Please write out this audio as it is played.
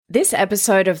This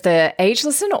episode of the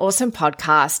Ageless and Awesome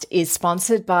podcast is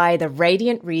sponsored by the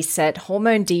Radiant Reset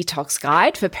Hormone Detox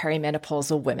Guide for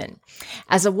Perimenopausal Women.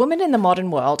 As a woman in the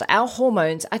modern world, our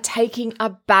hormones are taking a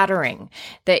battering.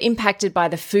 They're impacted by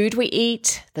the food we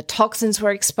eat, the toxins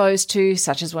we're exposed to,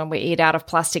 such as when we eat out of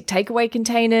plastic takeaway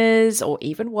containers, or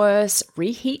even worse,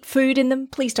 reheat food in them.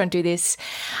 Please don't do this.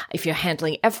 If you're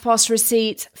handling EFTPOS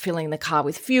receipts, filling the car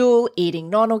with fuel, eating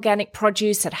non-organic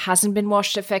produce that hasn't been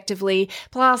washed effectively,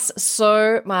 plus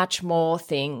so much more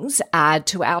things add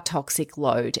to our toxic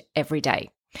load every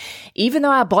day. Even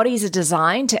though our bodies are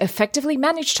designed to effectively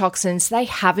manage toxins, they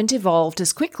haven't evolved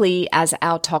as quickly as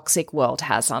our toxic world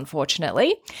has,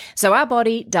 unfortunately. So our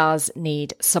body does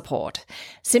need support.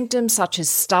 Symptoms such as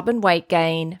stubborn weight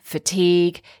gain,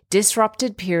 fatigue,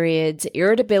 disrupted periods,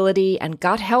 irritability, and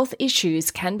gut health issues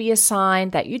can be a sign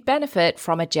that you'd benefit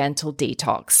from a gentle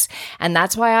detox. And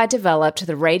that's why I developed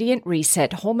the Radiant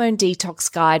Reset Hormone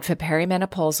Detox Guide for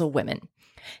Perimenopausal Women.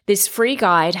 This free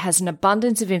guide has an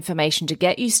abundance of information to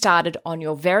get you started on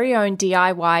your very own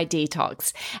DIY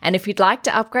detox. And if you'd like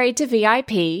to upgrade to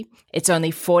VIP, it's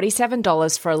only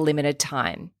 $47 for a limited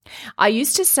time. I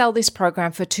used to sell this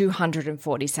program for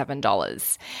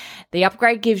 $247. The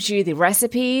upgrade gives you the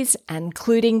recipes,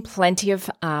 including plenty of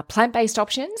plant-based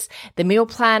options, the meal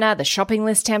planner, the shopping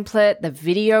list template, the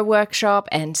video workshop,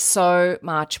 and so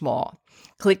much more.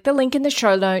 Click the link in the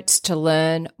show notes to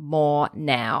learn more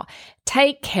now.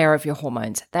 Take care of your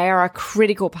hormones. They are a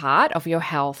critical part of your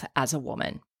health as a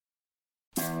woman.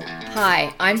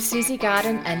 Hi, I'm Susie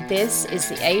Garden, and this is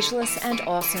the Ageless and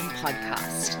Awesome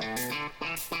podcast.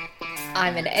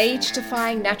 I'm an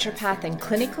age-defying naturopath and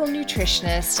clinical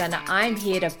nutritionist, and I'm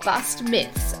here to bust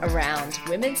myths around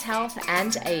women's health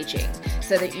and aging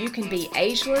so that you can be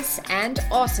ageless and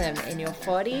awesome in your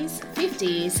 40s,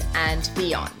 50s, and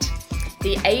beyond.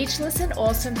 The Ageless and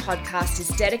Awesome podcast is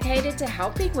dedicated to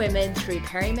helping women through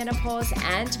perimenopause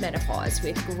and menopause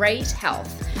with great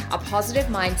health, a positive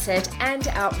mindset, and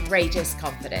outrageous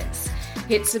confidence.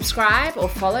 Hit subscribe or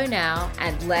follow now,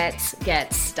 and let's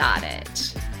get started.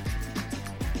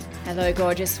 Hello,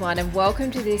 gorgeous one, and welcome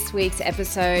to this week's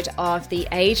episode of the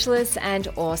Ageless and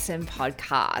Awesome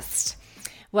podcast.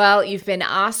 Well, you've been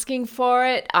asking for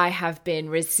it. I have been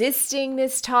resisting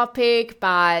this topic,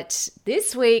 but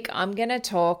this week I'm going to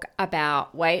talk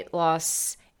about weight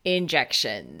loss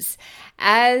injections.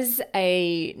 As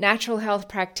a natural health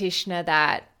practitioner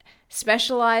that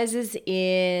specializes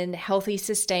in healthy,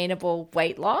 sustainable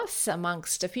weight loss,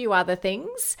 amongst a few other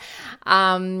things,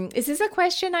 this is a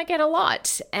question I get a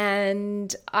lot,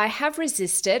 and I have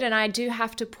resisted, and I do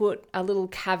have to put a little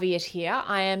caveat here.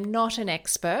 I am not an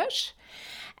expert.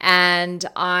 And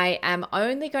I am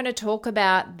only going to talk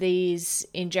about these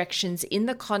injections in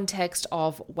the context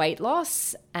of weight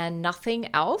loss and nothing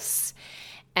else.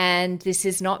 And this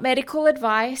is not medical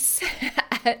advice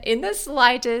in the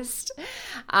slightest.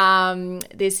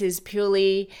 This is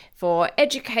purely for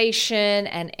education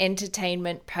and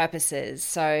entertainment purposes.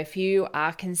 So if you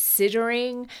are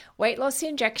considering weight loss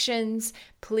injections,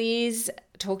 please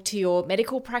talk to your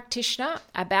medical practitioner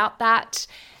about that.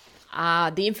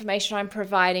 The information I'm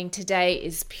providing today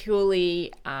is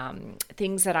purely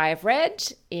things that I have read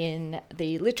in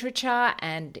the literature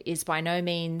and is by no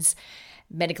means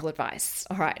medical advice.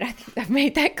 All right, I think I've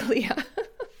made that clear.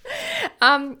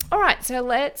 All right, so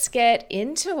let's get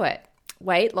into it.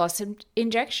 Weight loss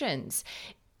injections.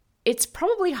 It's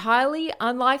probably highly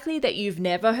unlikely that you've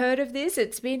never heard of this.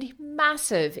 It's been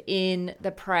massive in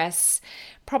the press,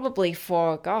 probably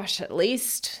for, at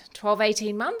least 12,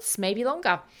 18 months, maybe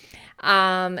longer.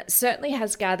 Certainly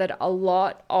has gathered a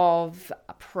lot of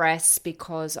press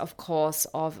because, of course,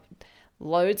 of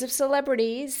loads of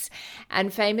celebrities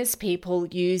and famous people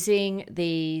using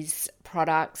these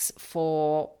products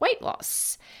for weight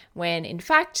loss, when in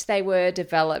fact they were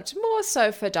developed more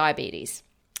so for diabetes.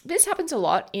 This happens a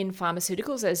lot in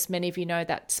pharmaceuticals, as many of you know.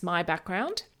 That's my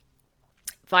background.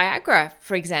 Viagra,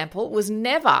 for example, was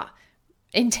never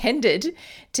intended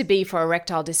to be for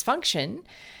erectile dysfunction.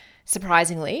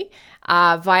 Surprisingly,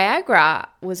 Viagra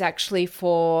was actually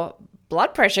for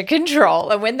blood pressure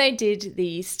control. And when they did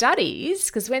the studies,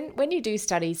 because when you do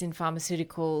studies in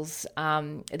pharmaceuticals,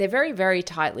 they're very, very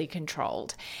tightly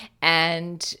controlled.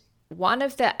 And one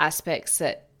of the aspects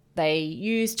that they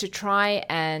use to try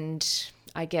and,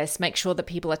 I guess, make sure that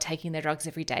people are taking their drugs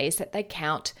every day is that they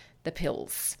count the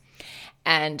pills.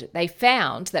 And they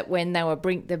found that when they were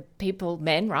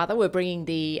men were bringing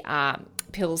the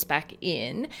pills back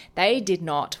in, they did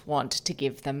not want to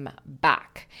give them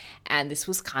back. And this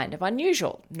was kind of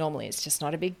unusual. Normally, it's just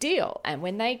not a big deal. And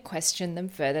when they questioned them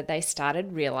further, they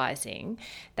started realizing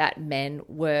that men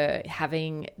were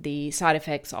having the side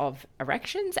effects of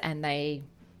erections, and they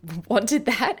wanted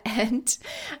that. And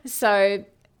so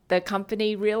the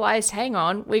company realized, hang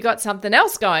on, we got something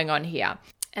else going on here.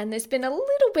 And there's been a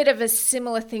little bit of a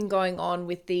similar thing going on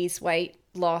with these weight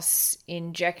loss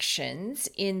injections,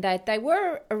 in that they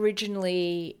were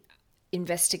originally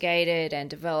investigated and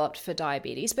developed for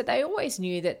diabetes, but they always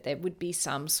knew that there would be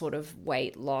some sort of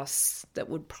weight loss that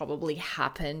would probably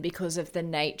happen because of the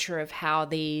nature of how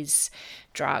these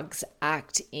drugs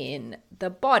act in the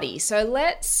body. So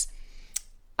let's,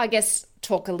 I guess,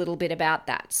 talk a little bit about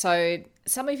that. So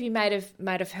some of you might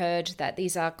have heard that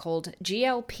these are called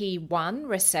GLP-1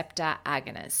 receptor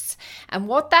agonists. And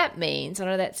what that means, I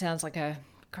know that sounds like a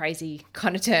crazy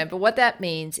kind of term, but what that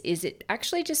means is it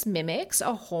actually just mimics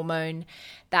a hormone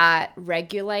that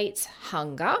regulates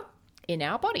hunger in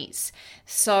our bodies.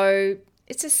 So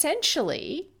it's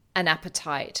essentially an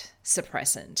appetite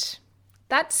suppressant.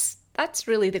 That's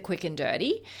really the quick and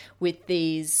dirty with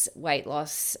these weight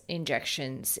loss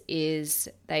injections, is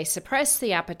they suppress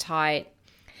the appetite,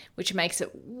 which makes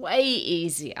it way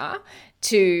easier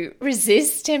to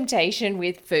resist temptation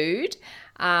with food.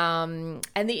 And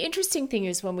the interesting thing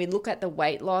is, when we look at the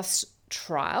weight loss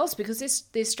trials, because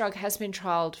this drug has been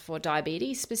trialed for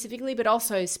diabetes specifically, but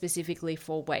also specifically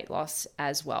for weight loss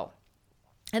as well.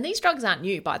 And these drugs aren't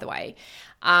new, by the way.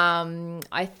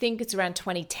 I think it's around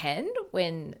 2010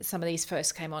 when some of these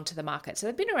first came onto the market. So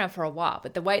they've been around for a while,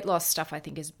 but the weight loss stuff I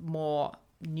think is more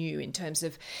new in terms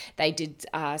of they did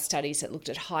studies that looked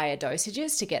at higher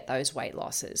dosages to get those weight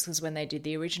losses. Because when they did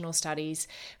the original studies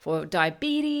for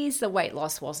diabetes, the weight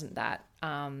loss wasn't that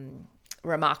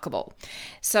remarkable.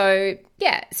 So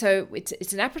yeah, so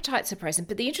it's an appetite suppressant.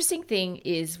 But the interesting thing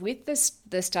is, with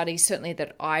the studies certainly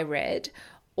that I read,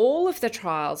 all of the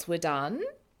trials were done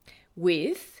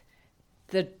with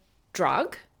the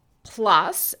drug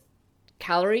plus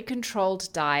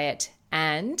calorie-controlled diet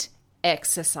and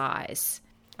exercise.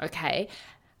 Okay.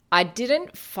 I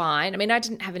didn't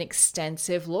have an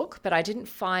extensive look, but I didn't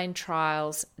find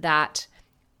trials that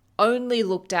only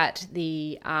looked at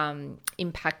the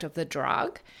impact of the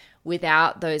drug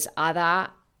without those other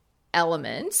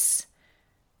elements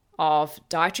of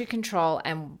dietary control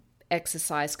and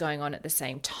exercise going on at the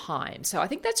same time. So I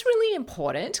think that's really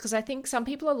important, because I think some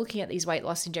people are looking at these weight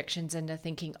loss injections and are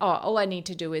thinking, oh, all I need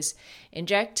to do is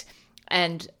inject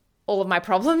and all of my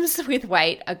problems with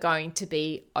weight are going to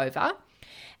be over.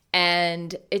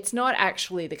 And it's not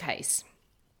actually the case,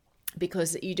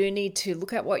 because you do need to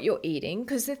look at what you're eating.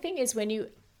 Because the thing is,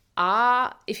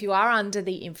 if you are under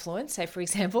the influence, say for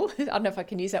example, I don't know if I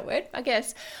can use that word, I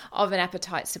guess, of an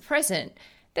appetite suppressant,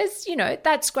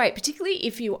 that's great, particularly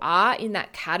if you are in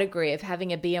that category of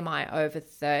having a BMI over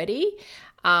 30.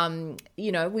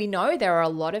 We know there are a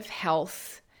lot of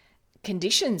health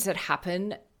conditions that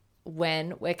happen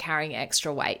when we're carrying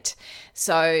extra weight.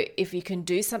 So if you can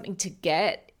do something to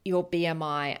get your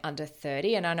BMI under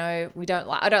 30, and I know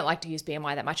I don't like to use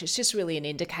BMI that much. It's just really an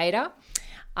indicator.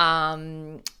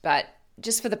 But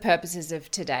just for the purposes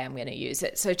of today, I'm going to use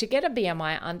it. So to get a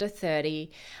BMI under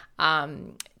 30,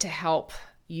 to help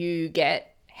you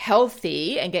get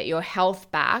healthy and get your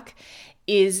health back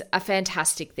is a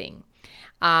fantastic thing.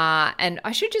 And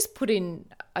I should just put in,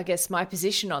 I guess, my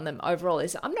position on them overall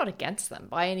is I'm not against them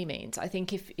by any means. I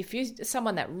think if you're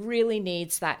someone that really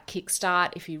needs that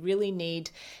kickstart, if you really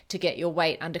need to get your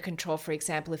weight under control, for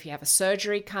example, if you have a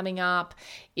surgery coming up,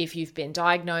 if you've been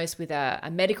diagnosed with a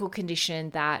medical condition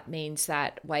that means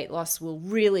that weight loss will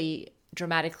really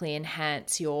dramatically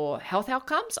enhance your health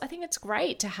outcomes, I think it's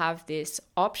great to have this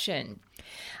option.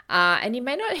 And you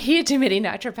may not hear too many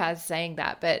naturopaths saying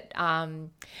that, but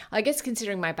I guess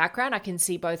considering my background, I can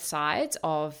see both sides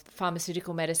of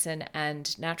pharmaceutical medicine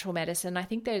and natural medicine. I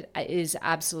think there is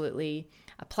absolutely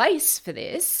a place for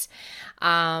this.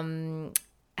 Having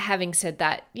said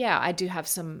that, yeah, I do have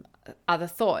some other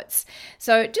thoughts.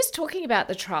 So just talking about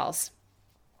the trials,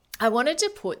 I wanted to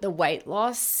put the weight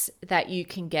loss that you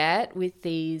can get with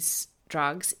these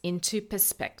drugs into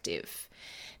perspective,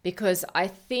 because I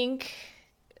think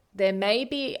there may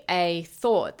be a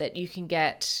thought that you can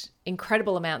get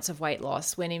incredible amounts of weight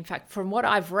loss when, in fact, from what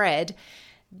I've read,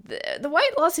 the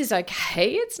weight loss is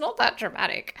okay. It's not that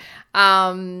dramatic.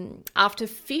 After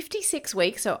 56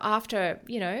 weeks, so after,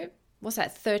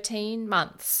 13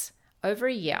 months, over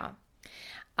a year,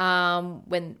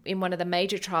 when in one of the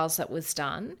major trials that was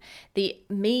done, the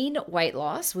mean weight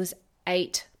loss was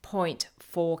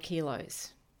 8.4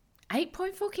 kilos.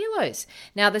 8.4 kilos.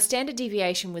 Now, the standard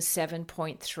deviation was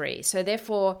 7.3. So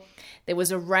therefore, there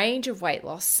was a range of weight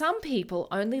loss. Some people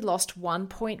only lost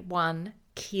 1.1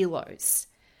 kilos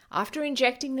after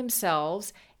injecting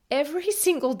themselves every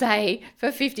single day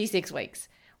for 56 weeks.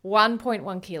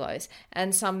 1.1 kilos.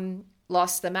 And some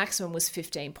lost, the maximum was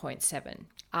 15.7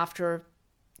 after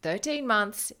 13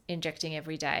 months injecting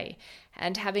every day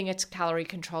and having a calorie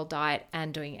controlled diet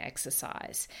and doing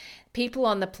exercise. People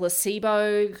on the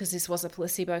placebo, because this was a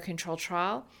placebo controlled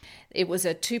trial, it was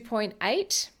a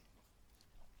 2.8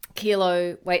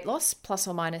 kilo weight loss plus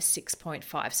or minus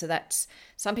 6.5. So that's,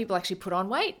 some people actually put on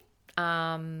weight,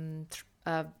 a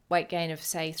weight gain of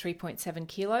say 3.7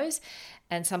 kilos,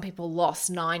 and some people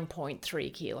lost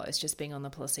 9.3 kilos just being on the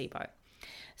placebo.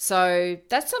 So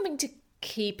that's something to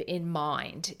keep in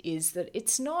mind, is that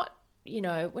it's not,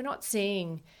 we're not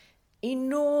seeing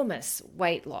enormous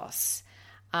weight loss.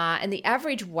 And the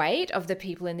average weight of the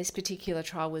people in this particular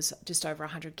trial was just over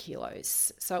 100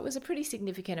 kilos. So it was a pretty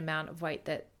significant amount of weight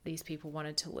that these people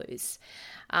wanted to lose.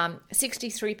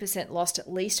 63% lost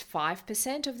at least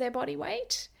 5% of their body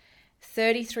weight.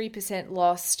 33%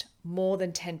 lost more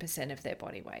than 10% of their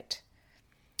body weight.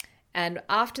 And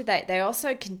after that, they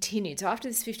also continued. So after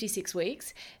this 56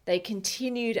 weeks, they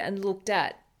continued and looked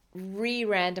at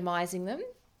re-randomizing them.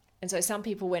 And so some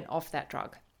people went off that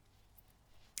drug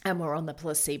and were on the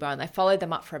placebo, and they followed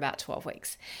them up for about 12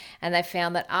 weeks. And they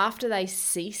found that after they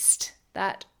ceased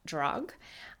that drug,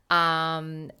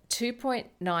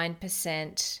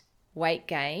 2.9% weight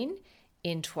gain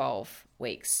in 12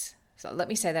 weeks. So let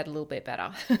me say that a little bit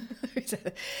better.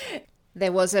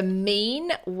 There was a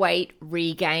mean weight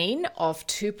regain of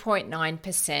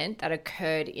 2.9% that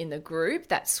occurred in the group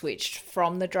that switched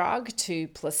from the drug to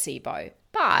placebo.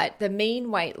 But the mean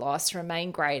weight loss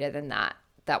remained greater than that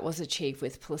was achieved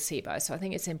with placebo. So I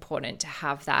think it's important to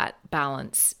have that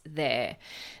balance there.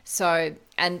 So,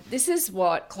 and this is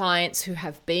what clients who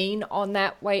have been on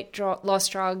that weight loss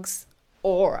drugs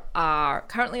or are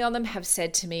currently on them have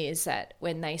said to me, is that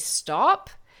when they stop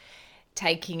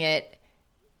taking it,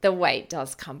 the weight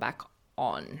does come back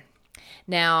on.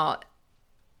 Now,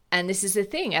 and this is the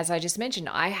thing, as I just mentioned,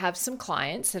 I have some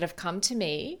clients that have come to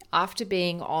me after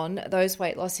being on those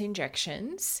weight loss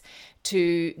injections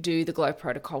to do the GLOW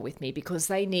protocol with me because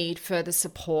they need further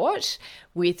support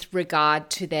with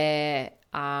regard to their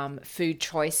food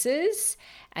choices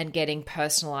and getting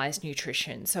personalized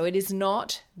nutrition. So it is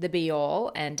not the be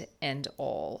all and end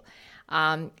all.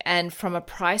 And from a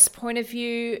price point of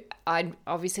view, I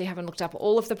obviously haven't looked up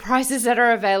all of the prices that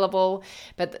are available,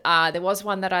 but there was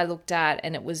one that I looked at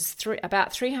and it was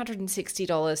about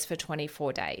 $360 for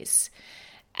 24 days.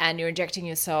 And you're injecting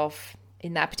yourself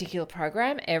in that particular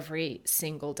program every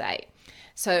single day.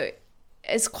 So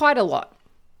it's quite a lot.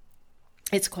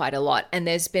 It's quite a lot. And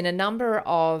there's been a number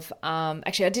of,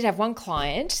 actually I did have one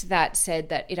client that said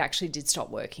that it actually did stop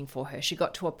working for her. She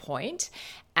got to a point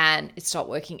and it stopped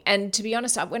working. And to be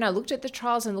honest, when I looked at the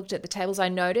trials and looked at the tables, I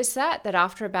noticed that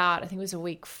after about, I think it was a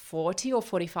week 40 or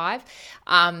 45,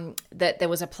 that there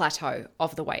was a plateau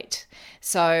of the weight.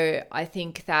 So I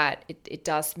think that it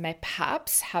does may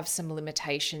perhaps have some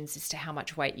limitations as to how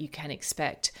much weight you can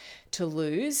expect to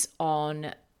lose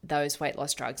on those weight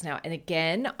loss drugs. Now, and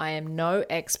again, I am no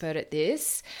expert at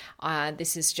this.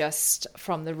 This is just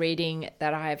from the reading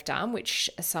that I have done, which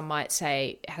some might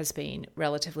say has been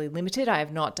relatively limited. I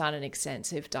have not done an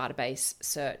extensive database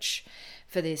search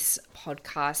for this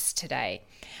podcast today.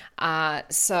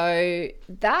 So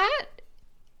that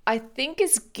I think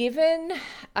is given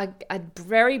a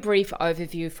very brief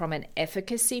overview from an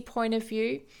efficacy point of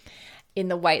view in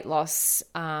the weight loss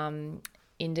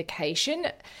indication.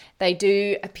 They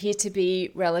do appear to be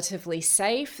relatively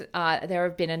safe. There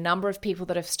have been a number of people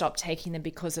that have stopped taking them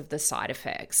because of the side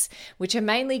effects, which are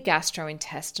mainly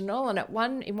gastrointestinal. And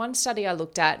in one study I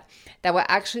looked at, they were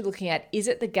actually looking at, is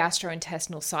it the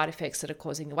gastrointestinal side effects that are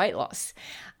causing the weight loss,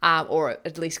 or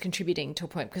at least contributing to a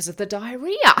point because of the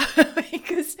diarrhea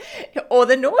or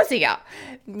the nausea,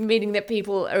 meaning that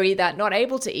people are either not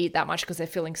able to eat that much because they're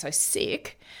feeling so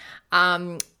sick,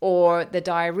 or the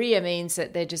diarrhea means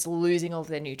that they're just losing all of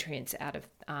their nutrients out of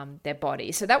their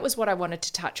body. So that was what I wanted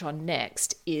to touch on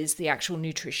next, is the actual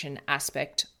nutrition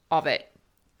aspect of it.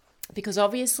 Because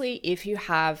obviously, if you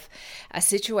have a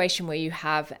situation where you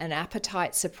have an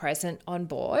appetite suppressant on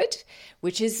board,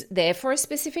 which is there for a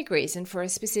specific reason, for a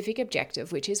specific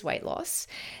objective, which is weight loss,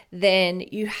 then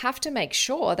you have to make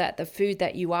sure that the food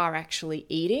that you are actually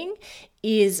eating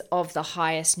is of the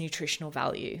highest nutritional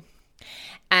value.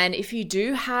 And if you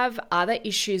do have other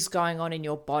issues going on in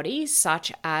your body,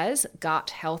 such as gut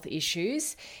health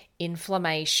issues,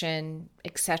 inflammation,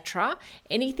 etc.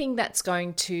 Anything that's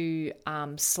going to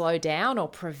slow down or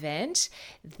prevent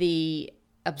the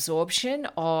absorption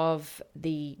of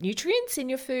the nutrients in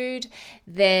your food,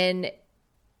 then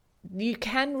you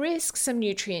can risk some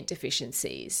nutrient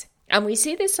deficiencies. And we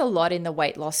see this a lot in the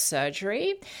weight loss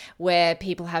surgery, where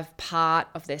people have part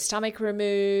of their stomach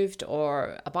removed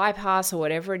or a bypass or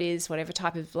whatever it is, whatever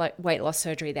type of weight loss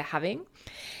surgery they're having,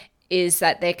 is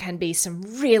that there can be some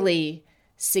really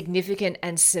significant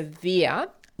and severe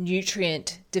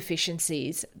nutrient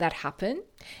deficiencies that happen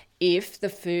if the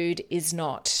food is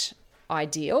not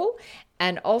ideal.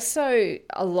 And also,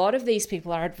 a lot of these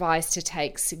people are advised to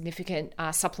take significant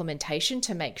supplementation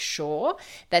to make sure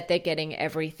that they're getting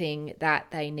everything that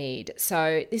they need.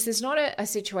 So this is not a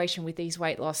situation with these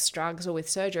weight loss drugs or with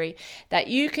surgery that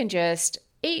you can just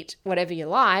eat whatever you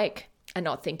like and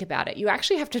not think about it. You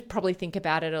actually have to probably think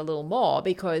about it a little more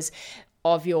because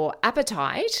of your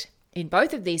appetite. In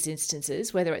both of these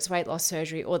instances, whether it's weight loss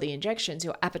surgery or the injections,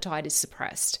 your appetite is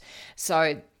suppressed.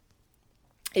 So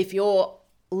if you're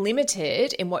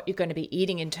limited in what you're going to be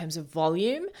eating in terms of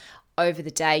volume over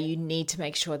the day, you need to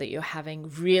make sure that you're having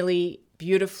really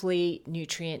beautifully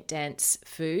nutrient-dense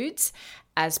foods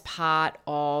as part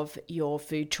of your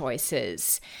food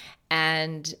choices.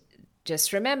 And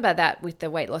just remember that with the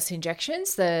weight loss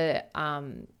injections, the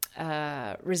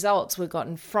results were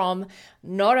gotten from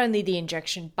not only the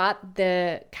injection, but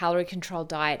the calorie control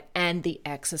diet and the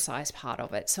exercise part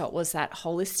of it. So it was that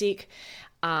holistic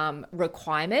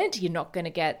requirement. You're not going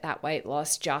to get that weight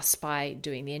loss just by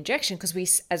doing the injection,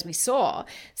 because as we saw,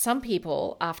 some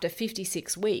people after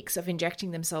 56 weeks of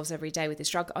injecting themselves every day with this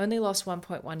drug only lost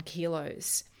 1.1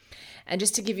 kilos. And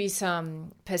just to give you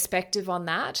some perspective on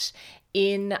that,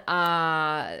 in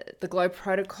the GLOW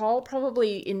protocol,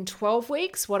 probably in 12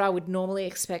 weeks, what I would normally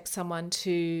expect someone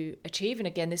to achieve, and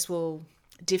again, this will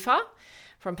differ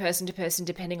from person to person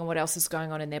depending on what else is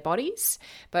going on in their bodies,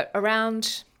 but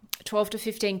around 12 to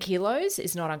 15 kilos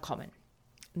is not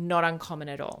uncommon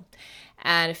at all.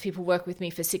 And if people work with me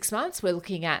for 6 months, we're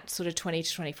looking at sort of 20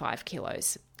 to 25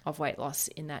 kilos of weight loss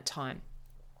in that time.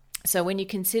 So when you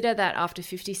consider that after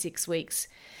 56 weeks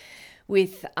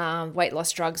with weight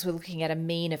loss drugs, we're looking at a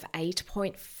mean of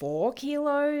 8.4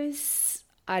 kilos,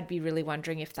 I'd be really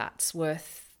wondering if that's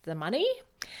worth the money.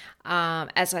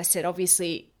 As I said,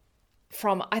 obviously,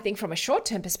 from a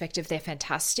short-term perspective, they're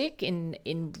fantastic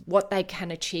in what they can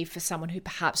achieve for someone who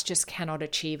perhaps just cannot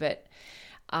achieve it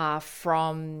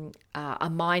from a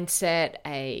mindset,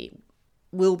 a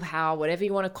willpower, whatever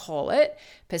you want to call it,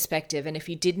 perspective. And if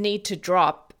you did need to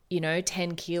drop,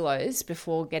 10 kilos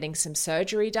before getting some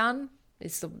surgery done,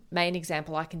 is the main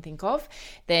example I can think of,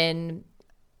 then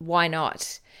why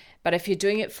not? But if you're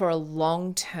doing it for a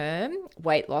long-term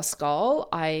weight loss goal,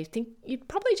 I think you'd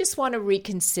probably just want to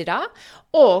reconsider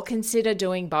or consider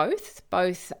doing both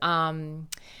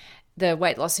the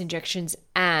weight loss injections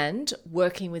and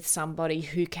working with somebody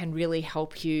who can really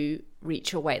help you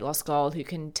reach your weight loss goal, who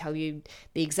can tell you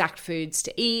the exact foods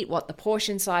to eat, what the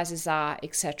portion sizes are,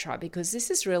 etc. Because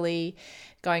this is really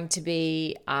going to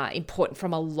be important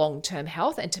from a long-term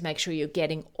health, and to make sure you're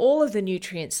getting all of the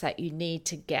nutrients that you need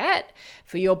to get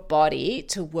for your body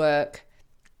to work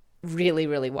really,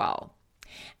 really well.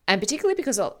 And particularly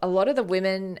because a lot of the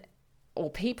women or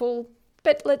people,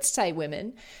 but let's say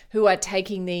women, who are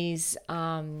taking these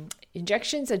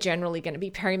injections are generally going to be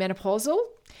perimenopausal,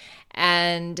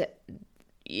 and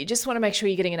you just want to make sure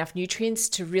you're getting enough nutrients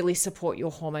to really support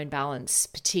your hormone balance,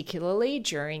 particularly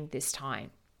during this time.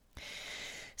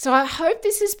 So I hope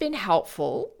this has been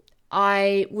helpful.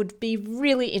 I would be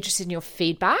really interested in your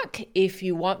feedback. If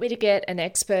you want me to get an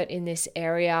expert in this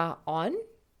area on,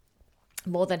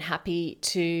 more than happy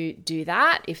to do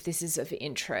that if this is of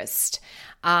interest.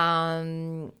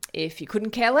 If you couldn't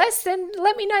care less, then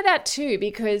let me know that too,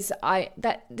 because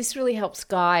this really helps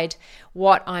guide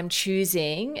what I'm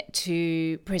choosing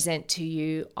to present to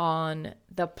you on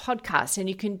the podcast. And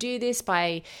you can do this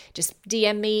by just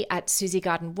DM me at Susie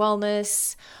Garden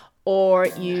Wellness, or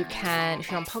you can, if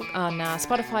you're on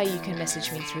Spotify, you can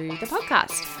message me through the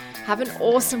podcast. Have an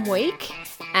awesome week,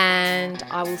 and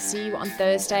I will see you on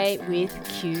Thursday with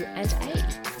Q&A.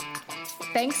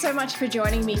 Thanks so much for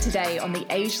joining me today on the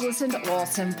Ageless and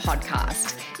Awesome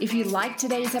podcast. If you liked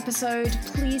today's episode,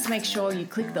 please make sure you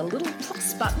click the little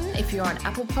plus button if you're on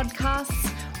Apple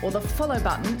Podcasts, or the follow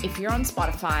button if you're on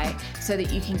Spotify, so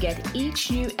that you can get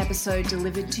each new episode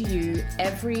delivered to you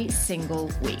every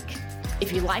single week.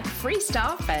 If you like free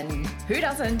stuff, and who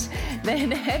doesn't,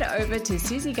 then head over to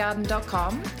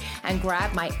susiegarden.com and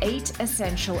grab my 8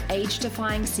 essential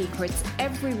age-defying secrets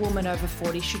every woman over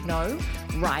 40 should know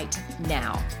right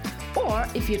now. Or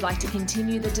if you'd like to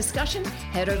continue the discussion,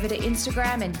 head over to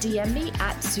Instagram and DM me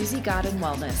at Susie Garden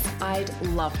Wellness. I'd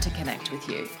love to connect with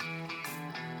you.